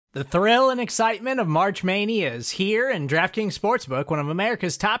The thrill and excitement of March Mania is here, and DraftKings Sportsbook, one of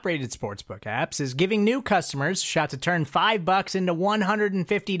America's top-rated sportsbook apps, is giving new customers a shot to turn $5 into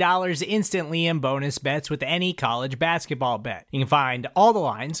 $150 instantly in bonus bets with any college basketball bet. You can find all the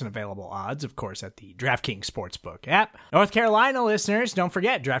lines and available odds, of course, at the DraftKings Sportsbook app. North Carolina listeners, don't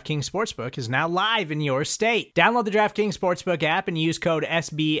forget, DraftKings Sportsbook is now live in your state. Download the DraftKings Sportsbook app and use code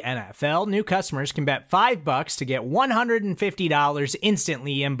SBNFL. New customers can bet $5 to get $150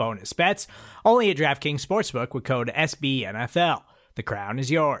 instantly in bonus bets, only at DraftKings Sportsbook with code SBNFL. The crown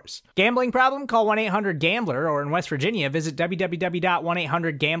is yours. Gambling problem? Call 1-800-GAMBLER, or in West Virginia, visit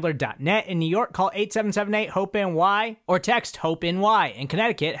www.1800gambler.net. In New York, call 877-8-HOPE-NY or text HOPE-NY. In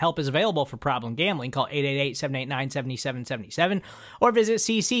Connecticut, help is available for problem gambling. Call 888-789-7777 or visit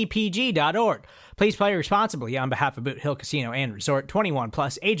ccpg.org. Please play responsibly on behalf of Boot Hill Casino and Resort. 21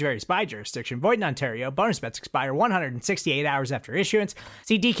 plus, age varies by jurisdiction. Void in Ontario. Bonus bets expire 168 hours after issuance.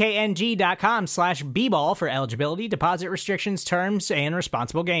 See dkng.com/bball for eligibility, deposit restrictions, terms, and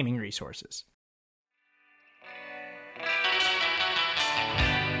responsible gaming resources.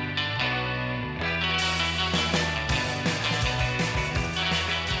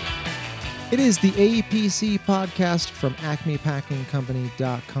 It is the APC podcast from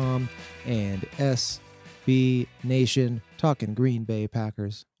acmepackingcompany.com and SB Nation, talking Green Bay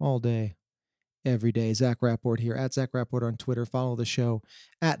Packers all day, every day. Zach Rapport here, at Zach Rapport on Twitter. Follow the show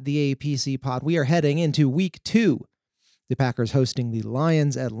at the APC pod. We are heading into week 2. The Packers hosting the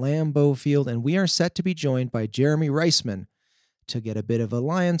Lions at Lambeau Field, and we are set to be joined by Jeremy Reisman to get a bit of a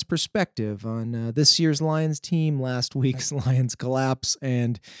Lions perspective on this year's Lions team, last week's Lions collapse,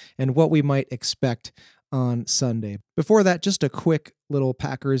 and what we might expect on Sunday. Before that, just a quick little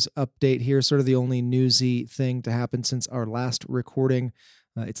Packers update here, sort of the only newsy thing to happen since our last recording.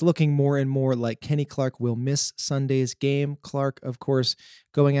 It's looking more and more like Kenny Clark will miss Sunday's game. Clark, of course,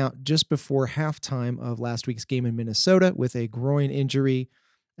 going out just before halftime of last week's game in Minnesota with a groin injury.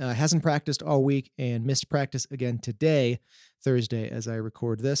 Hasn't practiced all week and missed practice again today, Thursday, as I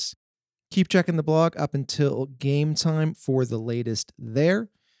record this. Keep checking the blog up until game time for the latest there.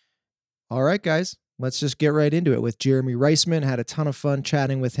 All right, guys, let's just get right into it with Jeremy Reisman. Had a ton of fun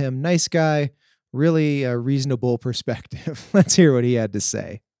chatting with him. Nice guy, really a reasonable perspective. Let's hear what he had to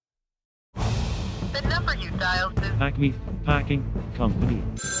say. The number you dialed is Acme Packing Company.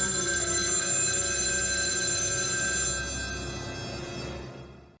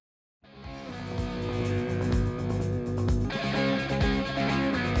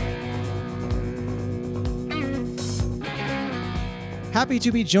 Happy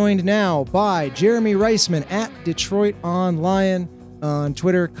to be joined now by Jeremy Reisman at Detroit on Lion on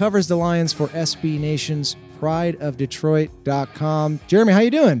Twitter, covers the Lions for SB Nation's prideofdetroit.com. Jeremy, how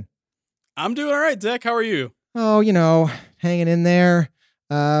you doing? I'm doing all right, Zach. How are you? Oh, hanging in there.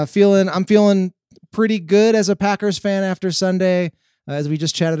 I'm feeling pretty good as a Packers fan after Sunday, as we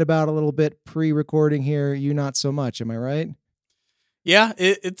just chatted about a little bit pre-recording here. You not so much, am I right? Yeah,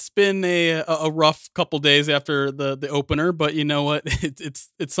 it's been a rough couple days after the opener, but you know what? It's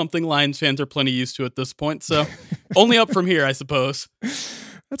something Lions fans are plenty used to at this point. So only up from here, I suppose.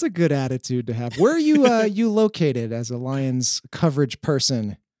 That's a good attitude to have. Where are you located as a Lions coverage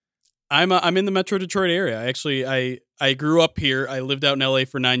person? I'm in the Metro Detroit area. I grew up here. I lived out in LA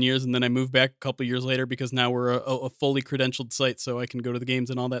for 9 years, and then I moved back a couple years later because now we're a fully credentialed site, so I can go to the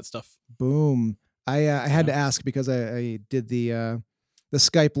games and all that stuff. Boom. I had to ask because I did the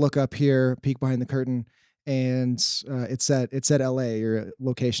Skype look up here, peek behind the curtain, and it said LA. Your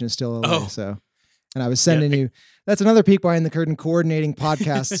location is still LA. Oh. So, and I was sending you. That's another peek behind the curtain. Coordinating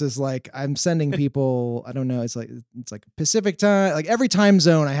podcasts is like I'm sending people. I don't know. It's like Pacific time. Like every time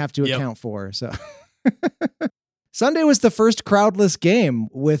zone I have to account for. So Sunday was the first crowdless game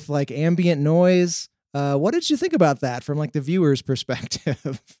with like ambient noise. What did you think about that from like the viewer's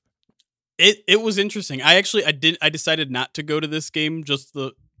perspective? It was interesting. I decided not to go to this game, just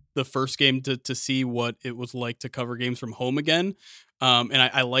the first game to see what it was like to cover games from home again. And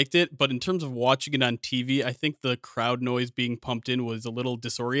I liked it, but in terms of watching it on TV, I think the crowd noise being pumped in was a little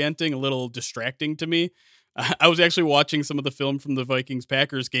disorienting, a little distracting to me. I was actually watching some of the film from the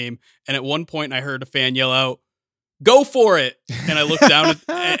Vikings-Packers game, and at one point I heard a fan yell out, "Go for it!" And I looked down,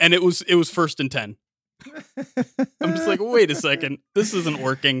 and it was 1st and 10. I'm just like, wait a second, this isn't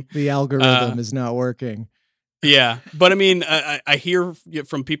working. The algorithm is not working. Yeah, but I mean, I hear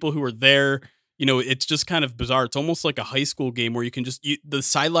from people who are there, it's just kind of bizarre. It's almost like a high school game where you can the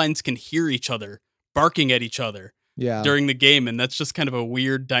sidelines can hear each other barking at each other during the game, and that's just kind of a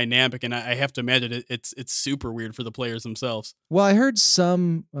weird dynamic. And I have to imagine it's super weird for the players themselves. Well, I heard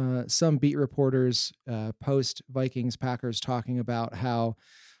some beat reporters post Vikings Packers talking about how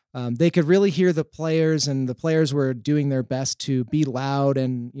they could really hear the players, and the players were doing their best to be loud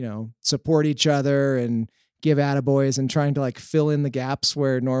and, support each other and give attaboys and trying to like fill in the gaps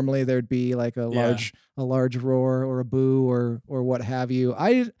where normally there'd be like a large roar or a boo or what have you.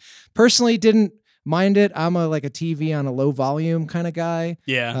 I personally didn't mind it. I'm a TV on a low volume kind of guy.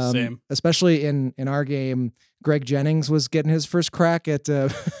 Yeah, same. Especially in our game, Greg Jennings was getting his first crack at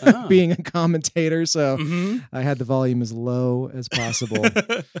being a commentator, so I had the volume as low as possible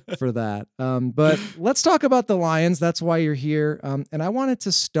for that. But let's talk about the Lions. That's why you're here. And I wanted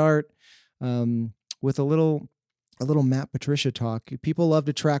to start with a little Matt Patricia talk. People love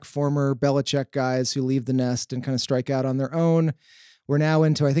to track former Belichick guys who leave the nest and kind of strike out on their own. We're now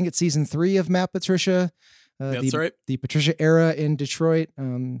into, I think it's season 3 of Matt Patricia. That's right. The Patricia era in Detroit.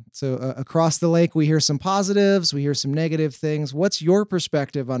 So across the lake, we hear some positives, we hear some negative things. What's your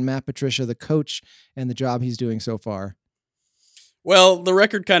perspective on Matt Patricia, the coach, and the job he's doing so far? Well, the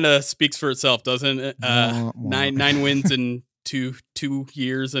record kind of speaks for itself, doesn't it? Nine wins in two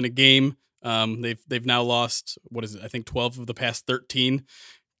years in a game. They've now lost, what is it? I think 12 of the past 13.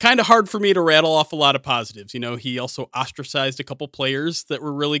 Kind of hard for me to rattle off a lot of positives. He also ostracized a couple players that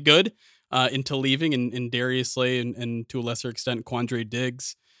were really good into leaving, in Darius Slay and to a lesser extent Quandre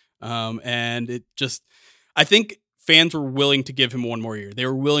Diggs. And it just, I think fans were willing to give him one more year. They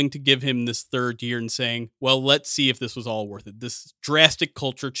were willing to give him this third year and saying, well, let's see if this was all worth it. This drastic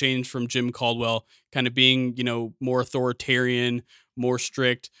culture change from Jim Caldwell, kind of being, more authoritarian, more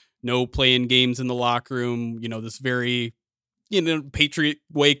strict, no playing games in the locker room, this very, Patriot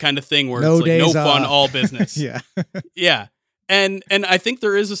way kind of thing where it's like no fun, all business. Yeah. Yeah. And I think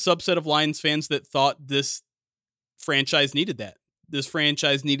there is a subset of Lions fans that thought this franchise needed that. This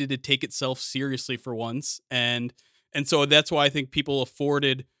franchise needed to take itself seriously for once. And so that's why I think people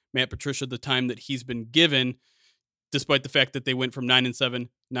afforded Matt Patricia the time that he's been given, despite the fact that they went from 9-7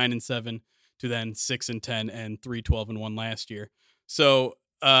 to then 6-10 and 3-12-1 last year. So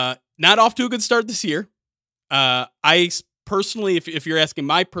not off to a good start this year. I personally, if you're asking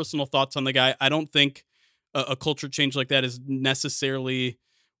my personal thoughts on the guy, I don't think a culture change like that is necessarily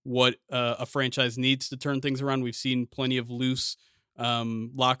what a franchise needs to turn things around. We've seen plenty of loose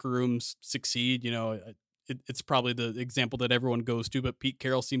locker rooms succeed. It's probably the example that everyone goes to, but Pete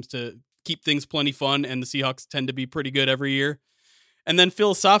Carroll seems to keep things plenty fun, and the Seahawks tend to be pretty good every year. And then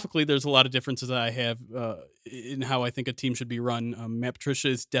philosophically, there's a lot of differences that I have in how I think a team should be run. Matt Patricia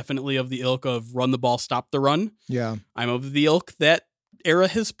is definitely of the ilk of run the ball, stop the run. Yeah. I'm of the ilk that era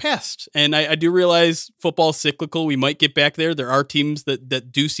has passed. And I do realize football is cyclical. We might get back there. There are teams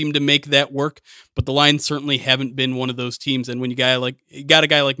that do seem to make that work, but the Lions certainly haven't been one of those teams. And when you got a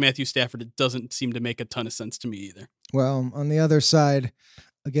guy like Matthew Stafford, it doesn't seem to make a ton of sense to me either. Well, on the other side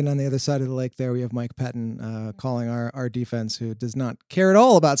of the lake there, we have Mike Pettin calling our defense, who does not care at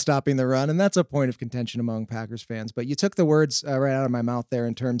all about stopping the run. And that's a point of contention among Packers fans. But you took the words right out of my mouth there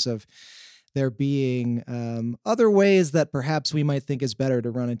in terms of there being other ways that perhaps we might think is better to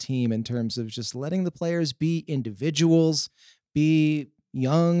run a team, in terms of just letting the players be individuals, be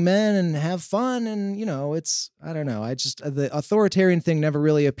young men and have fun. And, I don't know. The authoritarian thing never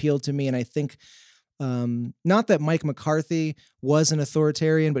really appealed to me. And I think, not that Mike McCarthy was an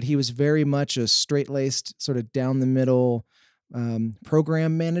authoritarian, but he was very much a straight-laced, sort of down the middle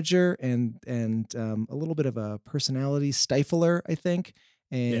program manager and a little bit of a personality stifler, I think.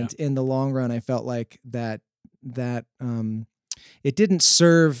 And in the long run, I felt like that it didn't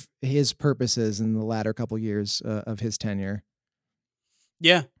serve his purposes in the latter couple years of his tenure.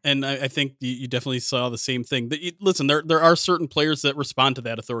 Yeah, and I think you definitely saw the same thing. Listen, there are certain players that respond to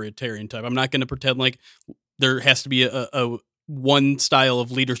that authoritarian type. I'm not going to pretend like there has to be a one style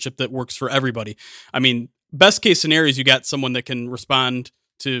of leadership that works for everybody. I mean, best case scenario is you got someone that can respond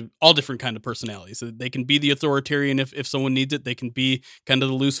to all different kind of personalities. They can be the authoritarian if someone needs it. They can be kind of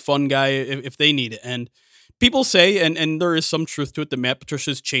the loose, fun guy if they need it. And people say, and there is some truth to it, that Matt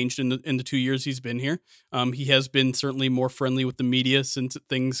Patricia has changed in the 2 years he's been here. He has been certainly more friendly with the media since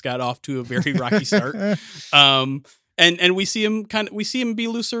things got off to a very rocky start. And we see him be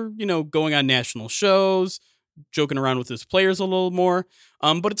looser, going on national shows, joking around with his players a little more.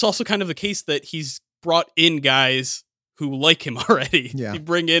 But it's also kind of the case that he's brought in guys who like him already. Yeah. You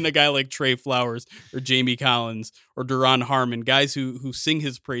bring in a guy like Trey Flowers or Jamie Collins or Duron Harmon, guys who sing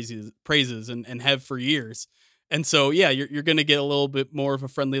his praises and have for years. And so, yeah, you're going to get a little bit more of a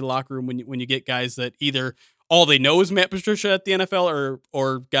friendly locker room when you get guys that either all they know is Matt Patricia at the NFL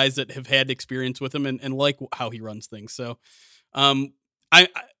or guys that have had experience with him and like how he runs things. So, I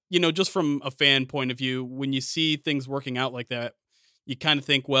just from a fan point of view, when you see things working out like that, you kind of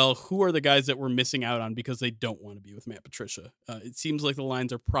think, well, who are the guys that we're missing out on because they don't want to be with Matt Patricia? It seems like the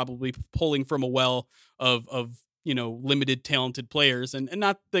Lions are probably pulling from a well of limited talented players, and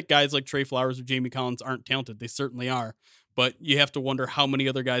not that guys like Trey Flowers or Jamie Collins aren't talented. They certainly are. But you have to wonder how many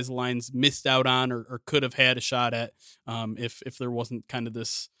other guys the Lions missed out on or could have had a shot at if there wasn't kind of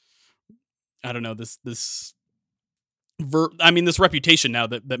this, I don't know, this reputation now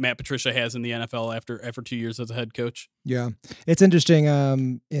that Matt Patricia has in the NFL after 2 years as a head coach. Yeah, it's interesting.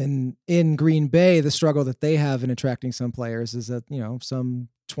 In Green Bay, the struggle that they have in attracting some players is that some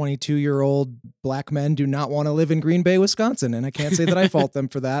 22-year-old black men do not want to live in Green Bay, Wisconsin, and I can't say that I fault them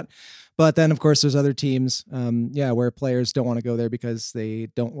for that. But then, of course, there's other teams, where players don't want to go there because they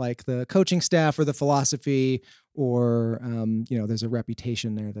don't like the coaching staff or the philosophy, or there's a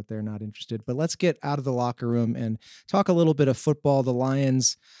reputation there that they're not interested. But let's get out of the locker room and talk a little bit of football. The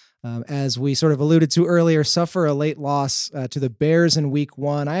Lions, as we sort of alluded to earlier, suffer a late loss to the Bears in Week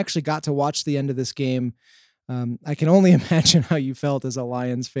 1. I actually got to watch the end of this game. I can only imagine how you felt as a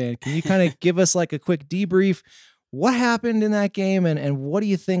Lions fan. Can you kind of give us like a quick debrief? What happened in that game, and what do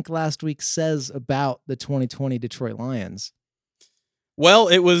you think last week says about the 2020 Detroit Lions? Well,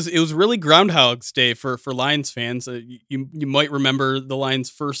 it was really Groundhog's Day for Lions fans. You might remember the Lions'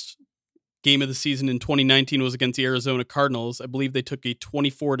 first game of the season in 2019 was against the Arizona Cardinals. I believe they took a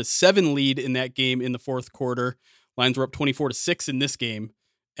 24-7 lead in that game in the fourth quarter. Lions were up 24-6 in this game,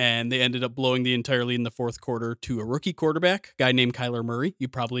 and they ended up blowing the entire lead in the fourth quarter to a rookie quarterback, a guy named Kyler Murray. You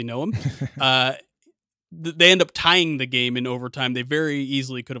probably know him. They end up tying the game in overtime. They very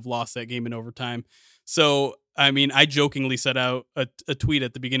easily could have lost that game in overtime. So, I mean, I jokingly set out a tweet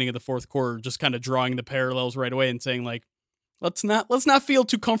at the beginning of the fourth quarter, just kind of drawing the parallels right away and saying, like, let's not feel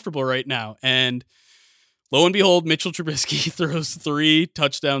too comfortable right now. And lo and behold, Mitchell Trubisky throws 3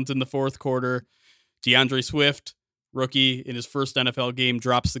 touchdowns in the fourth quarter. DeAndre Swift, rookie in his first NFL game,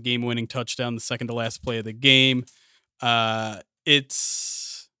 drops the game-winning touchdown, the second to last play of the game.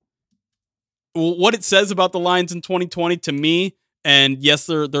 It's what it says about the Lions in 2020 to me. And yes,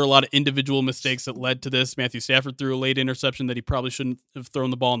 there are a lot of individual mistakes that led to this. Matthew Stafford threw a late interception that he probably shouldn't have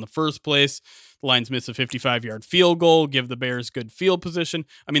thrown the ball in the first place. The Lions missed a 55-yard field goal, give the Bears good field position.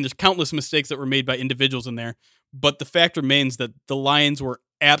 I mean, there's countless mistakes that were made by individuals in there, but the fact remains that the Lions were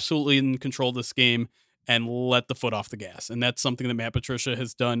absolutely in control of this game and let the foot off the gas. And that's something that Matt Patricia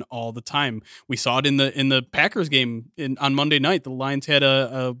has done all the time. We saw it in the Packers game on Monday night. The Lions had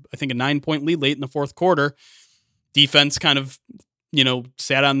I think a 9-point lead late in the fourth quarter. Defense kind of,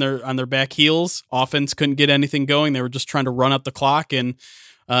 sat on their back heels. Offense couldn't get anything going. They were just trying to run out the clock, and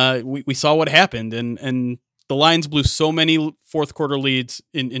we saw what happened. And the Lions blew so many fourth quarter leads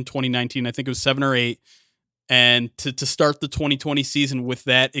in 2019. I think it was 7 or 8. And to start the 2020 season with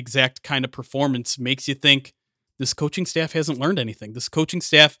that exact kind of performance makes you think this coaching staff hasn't learned anything. This coaching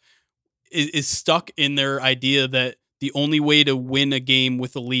staff is stuck in their idea that the only way to win a game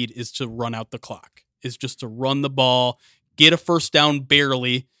with a lead is to run out the clock, is just to run the ball, get a first down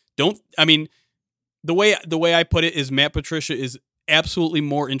barely. The way I put it is Matt Patricia is absolutely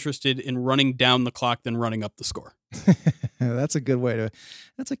more interested in running down the clock than running up the score. That's a good way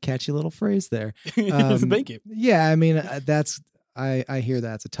that's a catchy little phrase there. Thank you. Yeah. I mean, I hear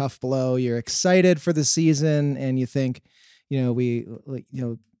that. It's a tough blow. You're excited for the season and you think, we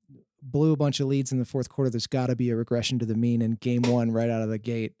blew a bunch of leads in the fourth quarter. There's got to be a regression to the mean, and game 1 right out of the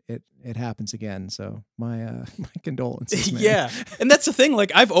gate, it happens again. So my condolences, man. Yeah. And that's the thing.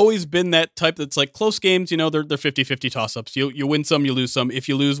 Like, I've always been that type that's like close games, they're 50-50 toss-ups. You win some, you lose some. If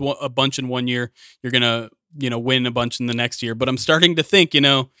you lose a bunch in one year, you're going to, win a bunch in the next year. But I'm starting to think,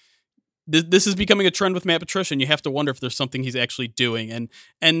 this is becoming a trend with Matt Patricia, and you have to wonder if there's something he's actually doing.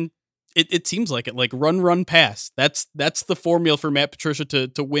 And it seems like it, like run, pass. That's the formula for Matt Patricia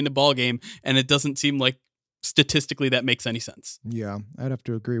to win a ball game. And it doesn't seem like statistically that makes any sense. Yeah, I'd have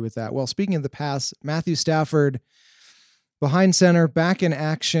to agree with that. Well, speaking of the pass, Matthew Stafford behind center, back in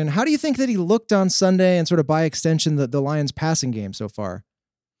action. How do you think that he looked on Sunday, and sort of by extension, the Lions passing game so far?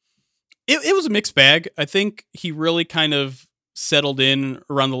 It was a mixed bag. I think he really kind of settled in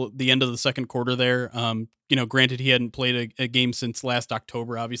around the end of the second quarter there. Granted, he hadn't played a game since last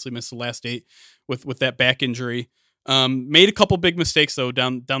October, obviously missed the last 8 with that back injury. Made a couple big mistakes, though,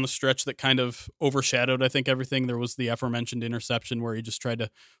 down the stretch that kind of overshadowed, I think, everything. There was the aforementioned interception where he just tried to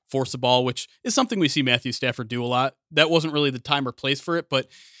force the ball, which is something we see Matthew Stafford do a lot. That wasn't really the time or place for it, but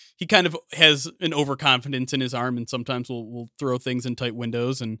he kind of has an overconfidence in his arm, and sometimes will throw things in tight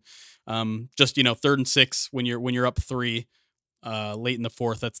windows. And just 3rd and 6 when you're up 3 late in the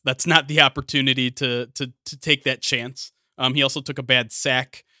fourth, that's not the opportunity to take that chance. He also took a bad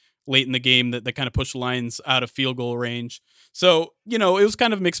sack late in the game that kind of pushed the Lions out of field goal range. So, it was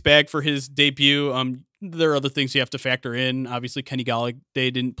kind of a mixed bag for his debut. There are other things you have to factor in. Obviously, Kenny Galladay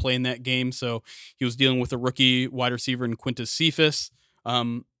didn't play in that game, so he was dealing with a rookie wide receiver in Quintus Cephas.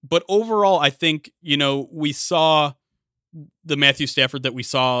 But overall, I think, we saw the Matthew Stafford that we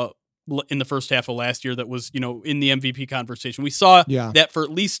saw in the first half of last year that was, in the MVP conversation. We saw that for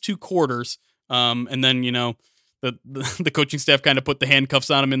at least 2 quarters. And then, the coaching staff kind of put the handcuffs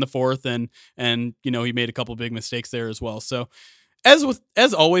on him in the fourth and he made a couple of big mistakes there as well. So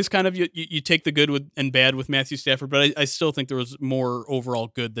as always, kind of you take the good and bad with Matthew Stafford, but I still think there was more overall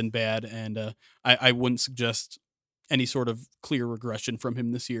good than bad. And I wouldn't suggest any sort of clear regression from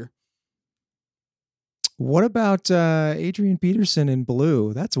him this year. What about Adrian Peterson in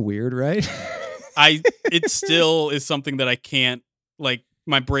blue? That's weird, right? It still is something that I can't,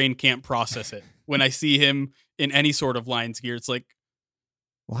 my brain can't process it. When I see him in any sort of Lions gear, it's like,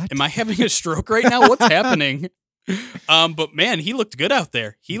 what? Am I having a stroke right now? What's happening? But man, he looked good out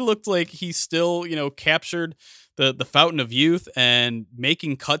there. He looked like he still, captured the fountain of youth and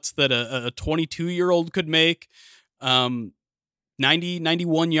making cuts that a 22-year-old could make.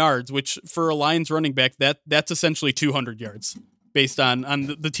 91 yards, which for a Lions running back, that's essentially 200 yards based on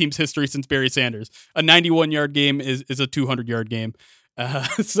the team's history since Barry Sanders. A 91-yard game is a 200-yard game.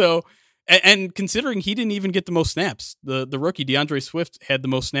 And considering he didn't even get the most snaps, the rookie DeAndre Swift had the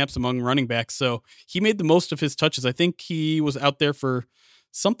most snaps among running backs, so he made the most of his touches. I think he was out there for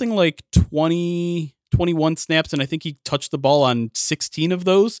something like 21 snaps, and I think he touched the ball on 16 of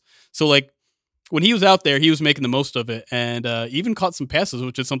those. So when he was out there, he was making the most of it, and even caught some passes,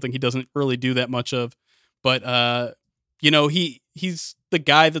 which is something he doesn't really do that much of. But he's the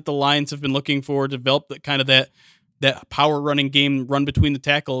guy that the Lions have been looking for, develop that power running game, run between the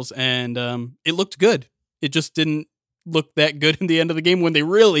tackles, and it looked good. It just didn't look that good in the end of the game when they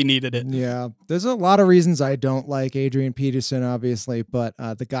really needed it. Yeah, there's a lot of reasons I don't like Adrian Peterson, obviously, but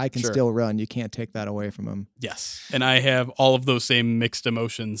the guy can still run. You can't take that away from him. Yes, and I have all of those same mixed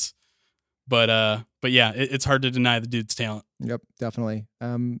emotions. But yeah, it's hard to deny the dude's talent. Yep, definitely.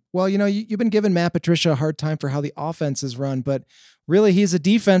 Well, you've been giving Matt Patricia a hard time for how the offense is run, but really he's a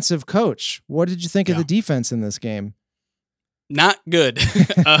defensive coach. What did you think of the defense in this game? Not good.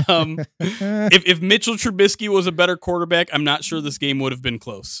 If Mitchell Trubisky was a better quarterback, I'm not sure this game would have been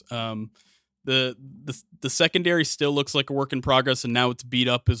close. The secondary still looks like a work in progress, and now it's beat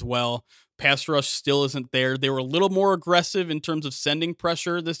up as well. Pass rush still isn't there. They were a little more aggressive in terms of sending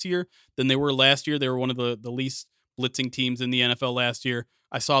pressure this year than they were last year. They were one of the least blitzing teams in the NFL last year.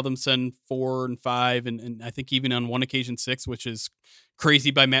 I saw them send 4 and 5, and I think even on one occasion 6, which is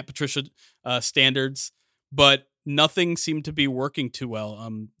crazy by Matt Patricia standards. But nothing seemed to be working too well.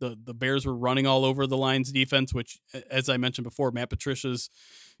 The Bears were running all over the Lions defense, which, as I mentioned before, Matt Patricia's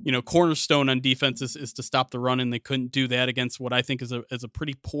cornerstone on defense is to stop the run, and they couldn't do that against what I think is a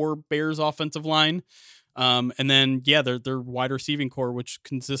pretty poor Bears offensive line. And then their wide receiving core, which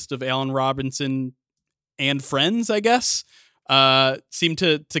consists of Allen Robinson and friends, I guess, seemed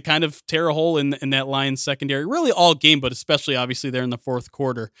to kind of tear a hole in that Lions secondary, really all game, but especially obviously there in the fourth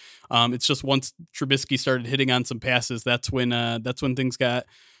quarter. It's just once Trubisky started hitting on some passes, that's when things got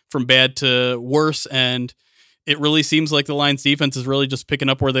from bad to worse. And it really seems like the Lions defense is really just picking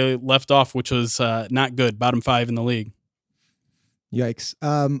up where they left off, which was not good. Bottom 5 in the league. Yikes.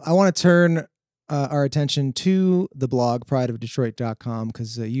 I want to turn our attention to the blog prideofdetroit.com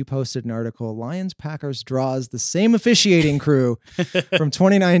because you posted an article, Lions Packers draws the same officiating crew from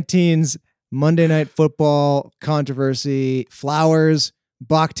 2019's Monday Night Football controversy. Flowers,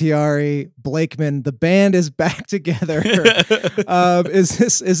 Bakhtiari, Blakeman, the band is back together. Is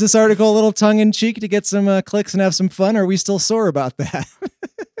this article a little tongue in cheek to get some clicks and have some fun? Or are we still sore about that?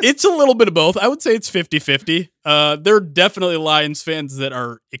 It's a little bit of both. I would say it's 50-50. There are definitely Lions fans that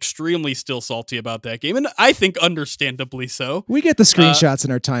are extremely still salty about that game, and I think understandably so. We get the screenshots in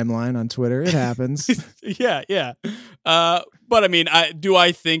our timeline on Twitter. It happens. Yeah. But I mean,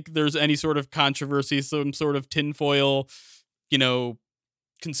 I think there's any sort of controversy, some sort of tinfoil,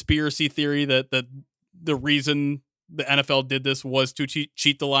 conspiracy theory that the reason the NFL did this was to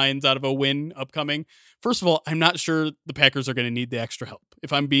cheat the Lions out of a win upcoming. First of all, I'm not sure the Packers are going to need the extra help,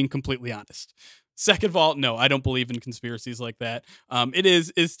 if I'm being completely honest. Second of all, no, I don't believe in conspiracies like that.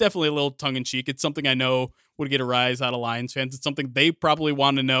 It's definitely a little tongue in cheek. It's something I know would get a rise out of Lions fans. It's something they probably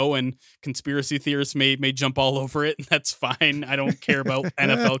want to know, and conspiracy theorists may jump all over it. And that's fine. I don't care about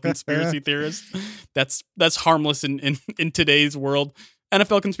NFL conspiracy theorists. That's harmless in today's world.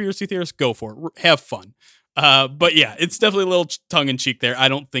 NFL conspiracy theorists, go for it. Have fun. But yeah, it's definitely a little tongue in cheek there. I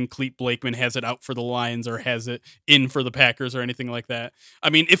don't think Clete Blakeman has it out for the Lions or has it in for the Packers or anything like that. I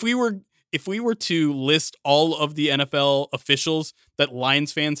mean, if we were if we were to list all of the NFL officials that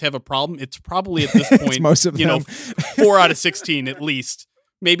Lions fans have a problem, it's probably at this point, most of them. 4 out of 16 at least,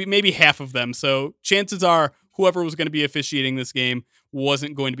 maybe half of them. So chances are whoever was going to be officiating this game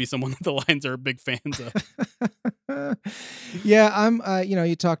wasn't going to be someone that the Lions are big fans of. Yeah, I'm.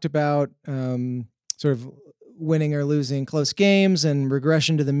 You talked about sort of winning or losing close games and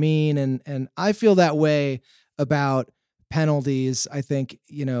regression to the mean, and I feel that way about penalties. I think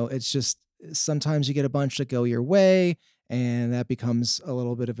it's just sometimes you get a bunch that go your way, and that becomes a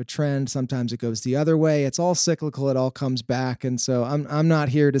little bit of a trend. Sometimes it goes the other way. It's all cyclical. It all comes back, and so I'm not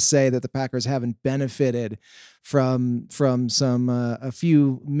here to say that the Packers haven't benefited from some a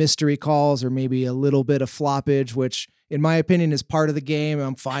few mystery calls or maybe a little bit of floppage, which in my opinion is part of the game.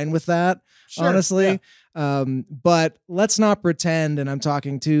 I'm fine with that, honestly. Yeah. But let's not pretend, and I'm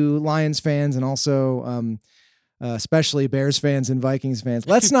talking to Lions fans and also especially Bears fans and Vikings fans.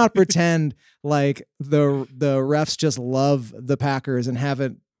 Let's not pretend like the refs just love the Packers and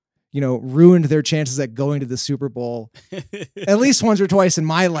haven't, ruined their chances at going to the Super Bowl at least once or twice in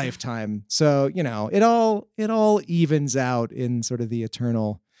my lifetime. So, it all evens out in sort of the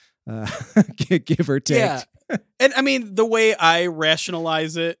eternal give or take. Yeah. And I mean, the way I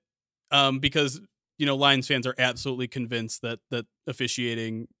rationalize it, because, Lions fans are absolutely convinced that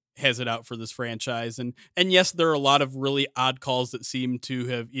officiating has it out for this franchise. And yes, there are a lot of really odd calls that seem to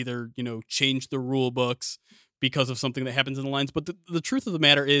have either, changed the rule books because of something that happens in the Lions. But the truth of the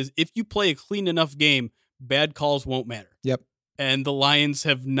matter is, if you play a clean enough game, bad calls won't matter. Yep. And the Lions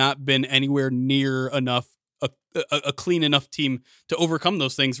have not been anywhere near enough a clean enough team to overcome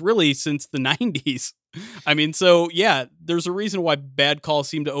those things really since the 90s. I mean, so yeah, there's a reason why bad calls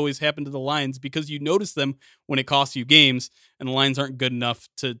seem to always happen to the Lions, because you notice them when it costs you games, and the Lions aren't good enough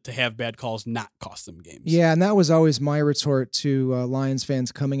to have bad calls not cost them games. Yeah, and that was always my retort to Lions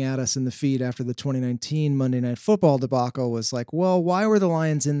fans coming at us in the feed after the 2019 Monday Night Football debacle was like, well, why were the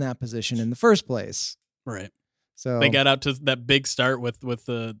Lions in that position in the first place? Right. So they got out to that big start with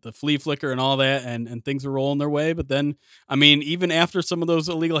the flea flicker and all that, and things were rolling their way. But then, I mean, even after some of those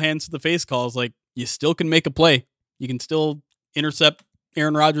illegal hands to the face calls, like, you still can make a play. You can still intercept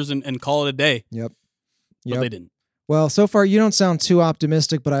Aaron Rodgers and call it a day. Yep. But they didn't. Well, so far you don't sound too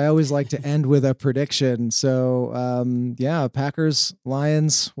optimistic, but I always like to end with a prediction. So, Packers,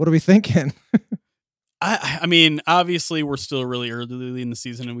 Lions, what are we thinking? I mean, obviously we're still really early in the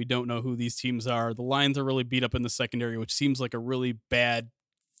season and we don't know who these teams are. The Lions are really beat up in the secondary, which seems like a really bad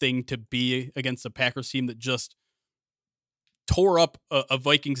thing to be against a Packers team that just tore up a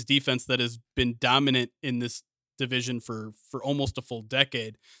Vikings defense that has been dominant in this division for almost a full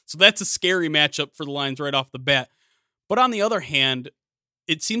decade. So that's a scary matchup for the Lions right off the bat. But on the other hand,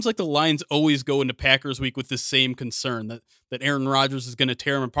 it seems like the Lions always go into Packers week with the same concern that Aaron Rodgers is going to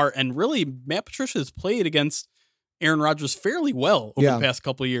tear them apart. And really, Matt Patricia has played against Aaron Rodgers fairly well over the past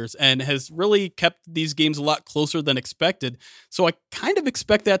couple of years and has really kept these games a lot closer than expected. So I kind of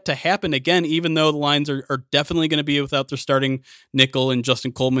expect that to happen again, even though the Lions are definitely going to be without their starting nickel and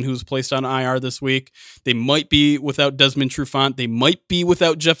Justin Coleman, who's placed on IR this week. They might be without Desmond Trufant. They might be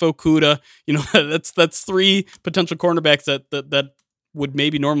without Jeff Okudah. That's three potential cornerbacks that would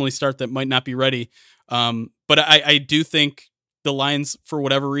maybe normally start that might not be ready. But I do think the Lions, for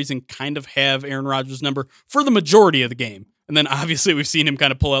whatever reason, kind of have Aaron Rodgers' number for the majority of the game. And then obviously we've seen him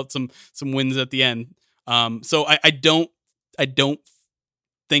kind of pull out some wins at the end. So I don't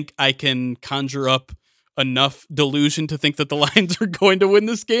think I can conjure up enough delusion to think that the Lions are going to win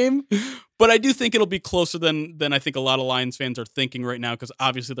this game. But I do think it'll be closer than I think a lot of Lions fans are thinking right now, because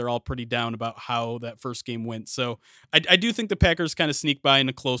obviously they're all pretty down about how that first game went. So I do think the Packers kind of sneak by in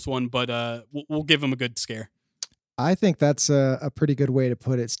a close one, but we'll give them a good scare. I think that's a pretty good way to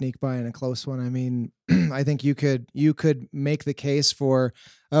put it. Sneak by in a close one. I mean, I think you could make the case for,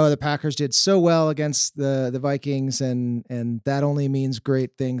 the Packers did so well against the Vikings, and that only means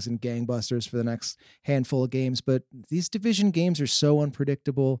great things and gangbusters for the next handful of games. But these division games are so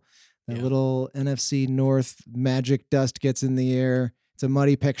unpredictable. The little NFC North magic dust gets in the air. It's a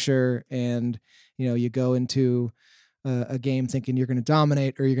muddy picture, and you go into a game thinking you're going to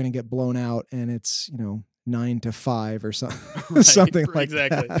dominate or you're going to get blown out, and it's 9-5 or something, right, something like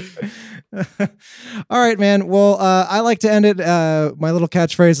exactly. that. All right, man. Well, I like to end it. My little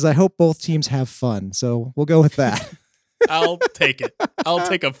catchphrase is, I hope both teams have fun. So we'll go with that. I'll take it. I'll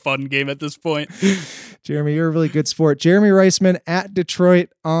take a fun game at this point. Jeremy, you're a really good sport. Jeremy Reisman at Detroit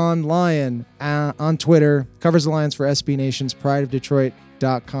on Lion on Twitter, covers the Lions for SB Nation's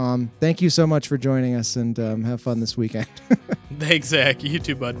prideofdetroit.com. Thank you so much for joining us, and have fun this weekend. Thanks, Zach. You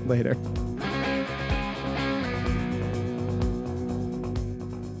too, bud. Later.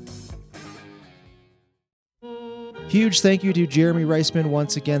 Huge thank you to Jeremy Reisman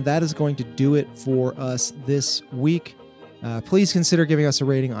once again. That is going to do it for us this week. Please consider giving us a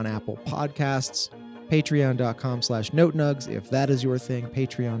rating on Apple Podcasts, patreon.com/notenugs. If that is your thing,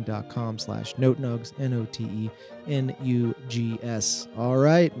 patreon.com/notenugs, NOTENUGS. All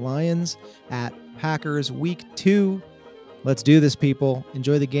right, Lions at Packers week 2. Let's do this, people.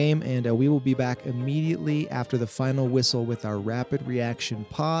 Enjoy the game, and we will be back immediately after the final whistle with our rapid reaction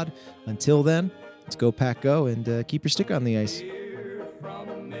pod. Until then, let's go Pack Go and keep your stick on the ice.